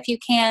yoga if you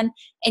can.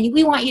 And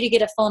we want you to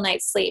get a full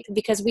night's sleep,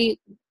 because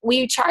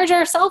we charge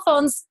our cell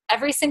phones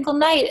every single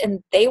night and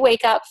they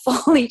wake up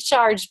fully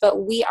charged,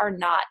 but we are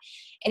not.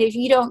 And if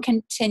you don't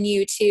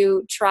continue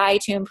to try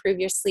to improve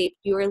your sleep,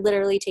 you are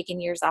literally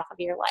taking years off of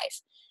your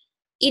life.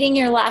 Eating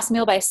your last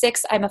meal by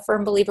 6, I'm a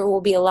firm believer,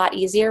 will be a lot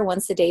easier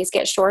once the days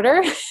get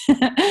shorter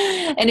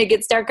and it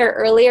gets darker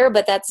earlier,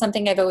 but that's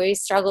something I've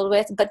always struggled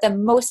with. But the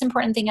most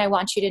important thing I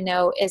want you to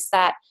know is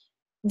that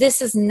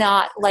this is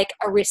not like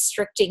a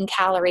restricting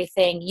calorie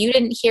thing. You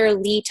didn't hear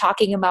Leigh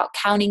talking about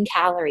counting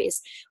calories.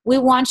 We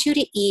want you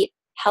to eat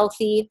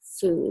healthy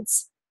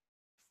foods.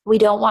 We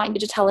don't want you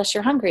to tell us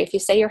you're hungry. If you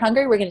say you're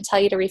hungry, we're going to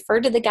tell you to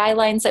refer to the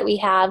guidelines that we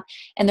have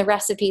and the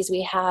recipes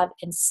we have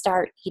and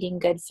start eating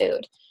good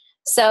food.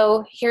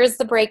 So here's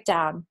the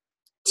breakdown.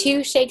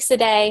 2 shakes a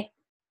day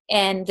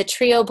and the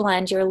trio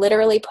blend. You're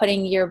literally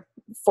putting your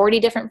 40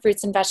 different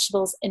fruits and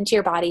vegetables into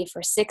your body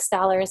for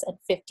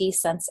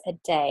 $6.50 a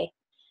day.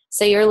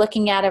 So you're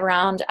looking at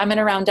around, I'm going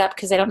to round up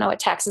because I don't know what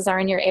taxes are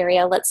in your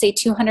area, let's say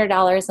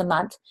 $200 a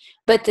month.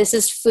 But this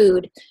is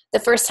food. The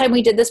first time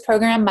we did this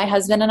program, my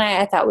husband and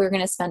I thought we were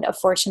going to spend a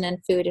fortune in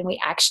food, and we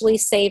actually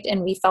saved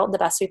and we felt the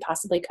best we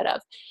possibly could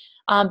have.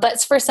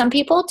 But for some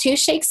people, 2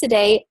 shakes a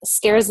day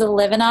scares the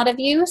living out of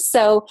you.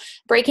 So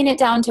breaking it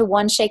down to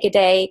 1 shake a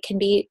day can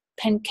be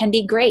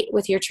great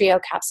with your trio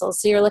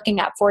capsules. So you're looking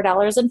at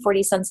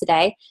 $4.40 a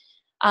day.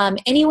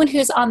 Anyone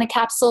who's on the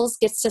capsules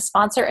gets to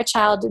sponsor a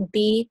child to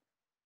be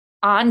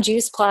on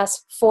Juice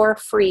Plus for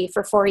free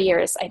for 4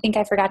 years. I think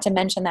I forgot to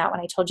mention that when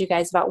I told you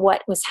guys about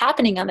what was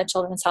happening on the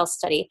Children's Health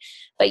Study.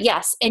 But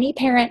yes, any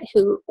parent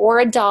or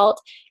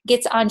adult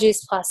gets on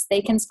Juice Plus,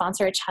 they can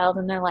sponsor a child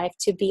in their life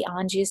to be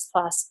on Juice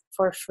Plus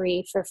for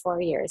free for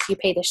 4 years. You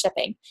pay the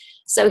shipping.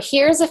 So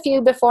here's a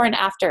few before and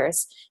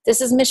afters.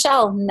 This is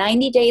Michelle,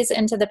 90 days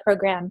into the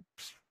program.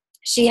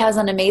 She has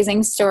an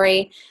amazing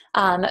story,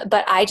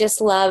 but I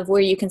just love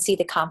where you can see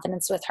the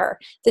confidence with her.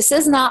 This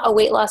is not a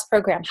weight loss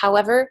program.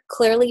 However,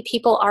 clearly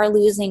people are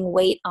losing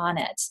weight on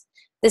it.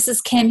 This is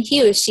Kim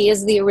Hughes. She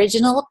is the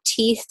original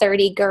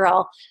T30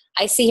 girl.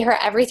 I see her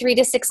every 3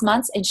 to 6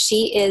 months, and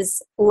she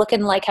is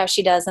looking like how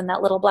she does in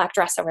that little black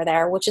dress over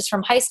there, which is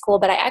from high school,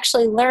 but I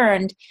actually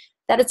learned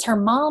that it's her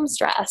mom's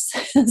dress.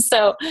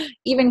 So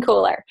even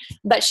cooler.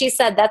 But she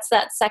said that's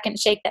that second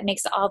shake that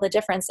makes all the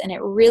difference. And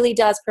it really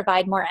does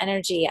provide more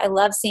energy. I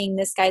love seeing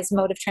this guy's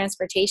mode of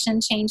transportation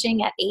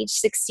changing at age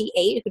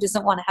 68, who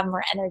doesn't want to have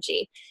more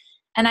energy.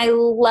 And I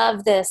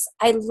love this.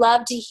 I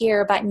love to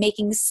hear about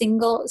making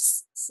simple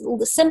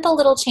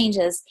little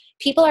changes.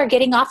 People are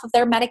getting off of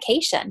their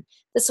medication.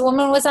 This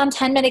woman was on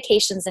 10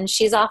 medications and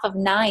she's off of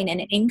 9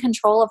 and in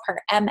control of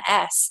her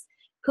MS.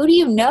 Who do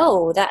you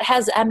know that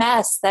has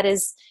MS that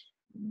is,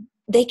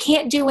 they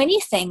can't do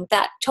anything,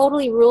 that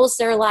totally rules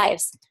their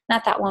lives?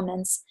 Not that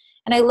woman's.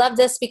 And I love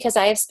this because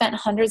I have spent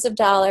hundreds of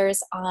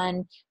dollars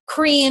on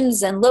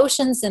creams and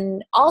lotions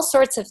and all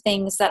sorts of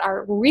things that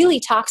are really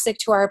toxic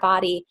to our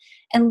body.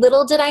 And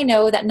little did I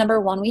know that, number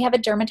one, we have a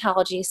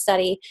dermatology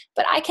study,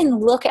 but I can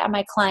look at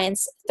my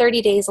clients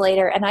 30 days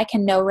later and I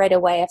can know right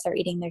away if they're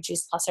eating their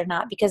Juice Plus or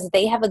not, because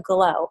they have a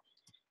glow.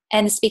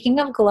 And speaking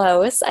of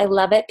glows, I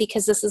love it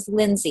because this is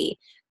Lindsay.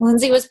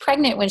 Lindsay was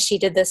pregnant when she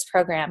did this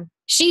program.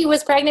 She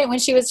was pregnant when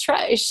she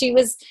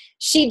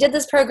did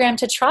this program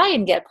to try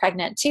and get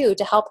pregnant too,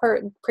 to help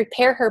her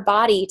prepare her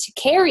body to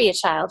carry a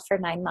child for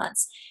 9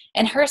 months.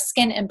 And her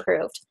skin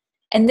improved.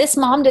 And this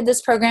mom did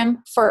this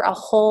program for a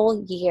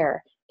whole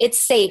year.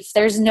 It's safe.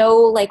 There's no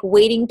like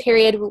waiting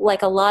period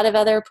like a lot of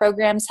other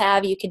programs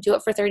have. You can do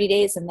it for 30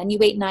 days and then you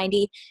wait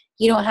 90.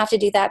 You don't have to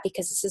do that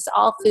because this is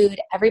all food.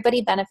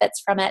 Everybody benefits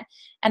from it.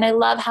 And I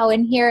love how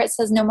in here it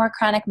says no more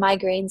chronic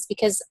migraines,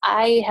 because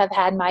I have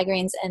had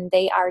migraines and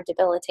they are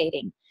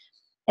debilitating.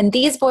 And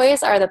these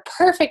boys are the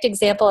perfect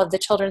example of the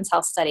Children's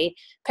Health Study.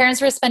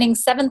 Parents were spending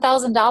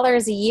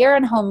 $7,000 a year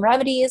on home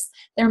remedies.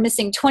 They're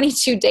missing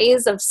 22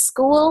 days of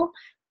school.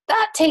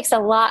 That takes a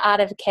lot out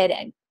of a kid.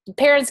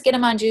 Parents get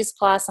them on Juice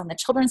Plus on the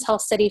Children's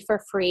Health Study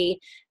for free.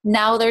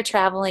 Now they're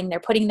traveling. They're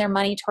putting their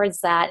money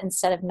towards that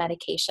instead of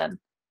medication.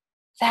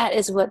 That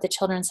is what the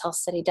Children's Health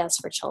Study does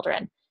for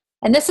children.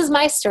 And this is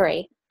my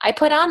story. I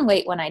put on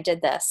weight when I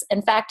did this.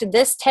 In fact,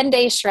 this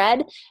 10-day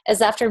shred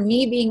is after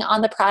me being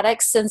on the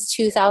product since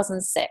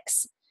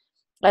 2006.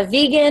 A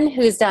vegan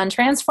who's done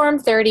Transform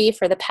 30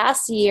 for the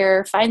past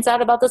year finds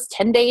out about this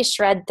 10-day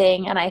shred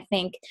thing, and I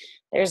think,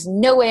 there's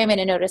no way I'm going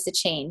to notice a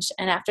change.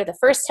 And after the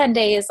first 10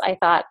 days, I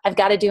thought, I've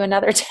got to do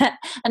another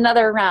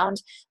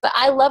round. But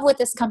I love what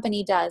this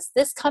company does.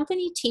 This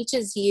company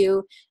teaches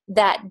you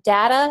that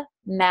data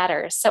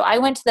matters. So I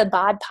went to the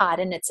Bod Pod,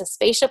 and it's a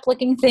spaceship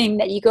looking thing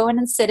that you go in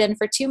and sit in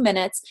for 2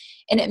 minutes,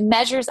 and it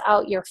measures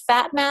out your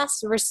fat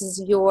mass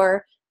versus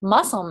your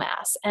muscle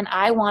mass. And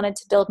I wanted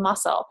to build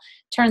muscle.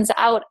 Turns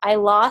out I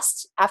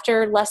lost,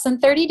 after less than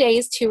 30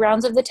 days, 2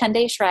 rounds of the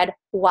 10-day shred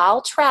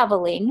while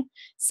traveling.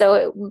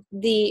 So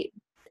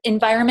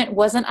environment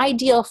wasn't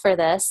ideal for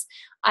this.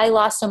 I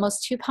lost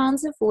almost 2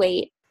 pounds of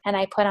weight and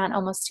I put on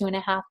almost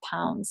 2.5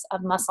 pounds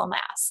of muscle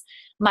mass.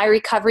 My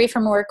recovery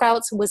from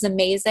workouts was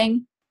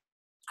amazing.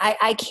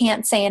 I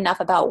can't say enough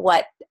about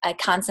what a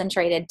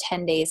concentrated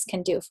 10 days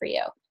can do for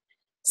you.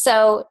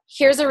 So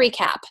here's a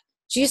recap.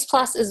 Juice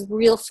Plus is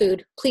real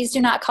food. Please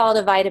do not call it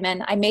a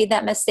vitamin. I made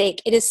that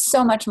mistake. It is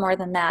so much more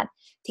than that.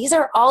 These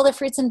are all the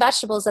fruits and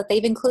vegetables that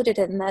they've included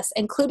in this,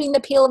 including the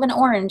peel of an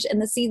orange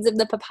and the seeds of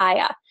the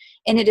papaya.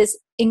 And it is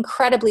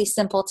incredibly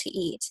simple to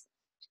eat.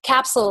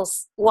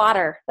 Capsules,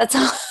 water, that's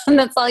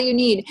all you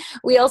need.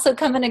 We also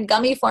come in a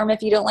gummy form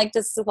if you don't like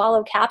to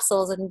swallow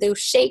capsules, and those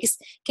shakes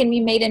can be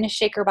made in a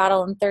shaker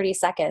bottle in 30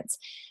 seconds.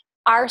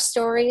 Our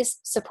stories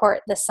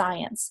support the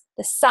science.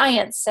 The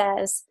science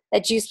says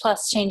that Juice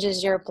Plus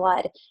changes your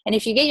blood. And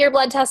if you get your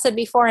blood tested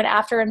before and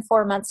after in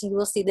 4 months, you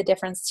will see the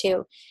difference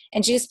too.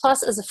 And Juice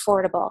Plus is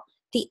affordable.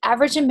 The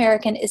average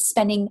American is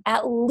spending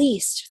at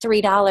least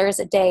 $3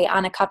 a day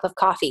on a cup of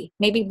coffee,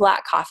 maybe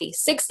black coffee,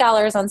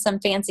 $6 on some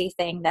fancy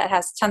thing that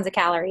has tons of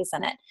calories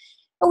in it.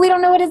 But we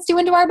don't know what it's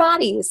doing to our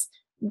bodies.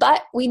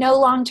 But we know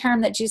long-term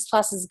that Juice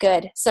Plus is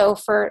good. So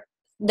for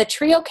the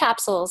trio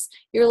capsules,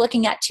 you're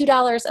looking at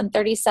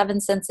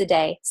 $2.37 a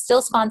day,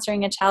 still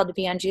sponsoring a child to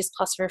be on Juice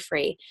Plus for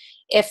free.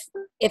 If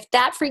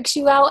that freaks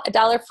you out,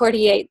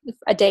 $1.48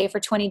 a day for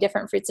 20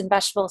 different fruits and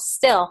vegetables,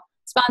 still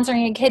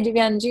sponsoring a kid to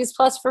be on Juice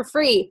Plus for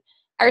free.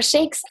 Our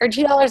shakes are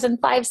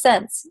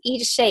 $2.05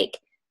 each shake.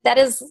 That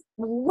is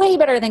way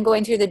better than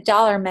going through the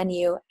dollar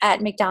menu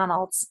at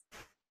McDonald's.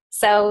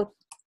 So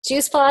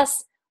Juice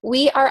Plus,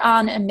 we are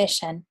on a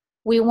mission.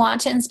 We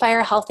want to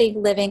inspire healthy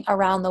living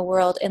around the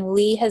world, and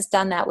Leigh has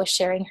done that with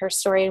sharing her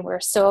story, and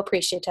we're so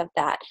appreciative of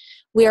that.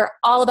 We are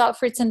all about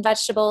fruits and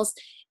vegetables.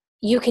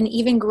 You can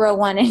even grow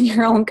one in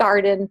your own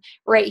garden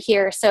right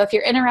here. So if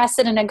you're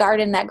interested in a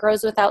garden that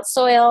grows without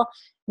soil,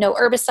 no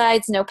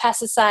herbicides, no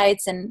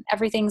pesticides, and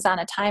everything's on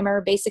a timer,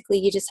 basically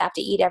you just have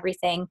to eat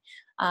everything.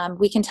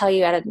 We can tell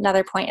you at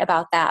another point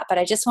about that, but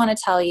I just want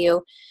to tell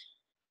you,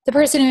 the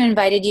person who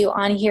invited you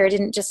on here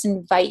didn't just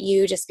invite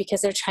you just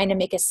because they're trying to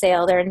make a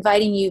sale. They're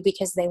inviting you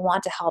because they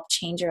want to help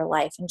change your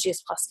life, and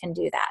Juice Plus can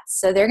do that.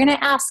 So they're going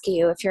to ask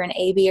you if you're an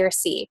A, B, or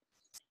C.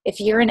 If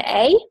you're an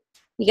A,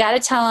 you got to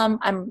tell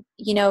them,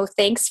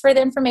 thanks for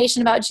the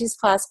information about Juice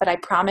Plus, but I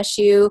promise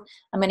you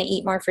I'm going to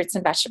eat more fruits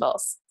and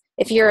vegetables.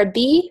 If you're a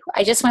B,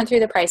 I just went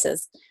through the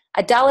prices.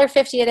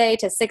 $1.50 a day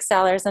to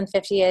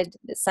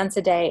 $6.50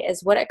 a day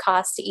is what it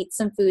costs to eat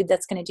some food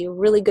that's going to do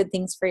really good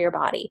things for your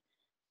body.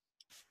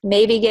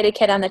 Maybe get a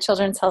kid on the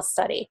Children's Health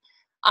Study.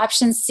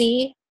 Option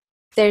C,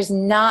 there's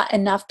not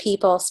enough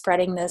people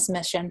spreading this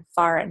mission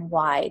far and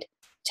wide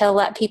to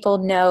let people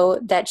know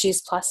that Juice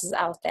Plus is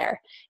out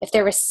there. If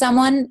there was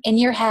someone in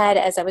your head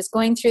as I was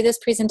going through this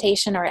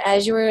presentation or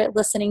as you were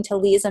listening to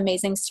Leigh's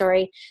amazing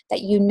story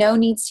that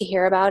needs to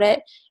hear about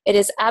it, it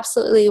is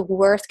absolutely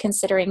worth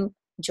considering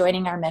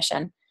joining our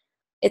mission.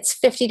 It's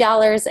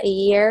 $50 a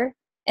year,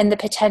 and the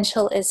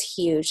potential is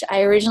huge.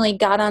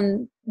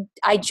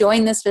 I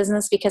joined this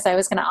business because I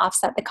was going to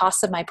offset the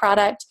cost of my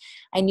product.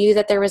 I knew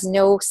that there was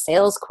no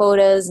sales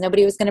quotas.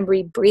 Nobody was going to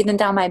be breathing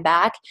down my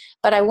back,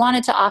 but I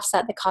wanted to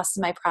offset the cost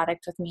of my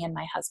product with me and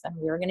my husband.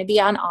 We were going to be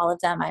on all of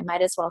them. I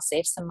might as well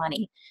save some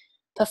money.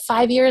 But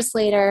 5 years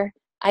later,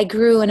 I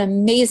grew an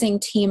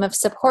amazing team of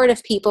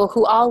supportive people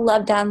who all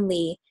loved on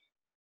Leigh.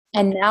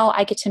 And now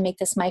I get to make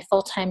this my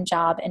full-time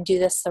job and do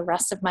this the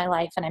rest of my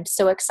life. And I'm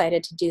so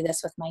excited to do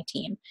this with my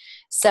team.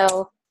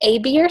 So A,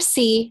 B, or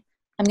C,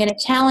 I'm going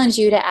to challenge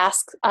you to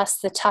ask us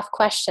the tough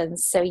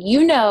questions so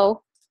you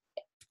know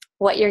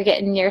what you're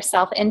getting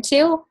yourself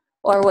into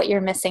or what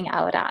you're missing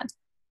out on.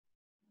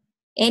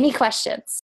 Any questions?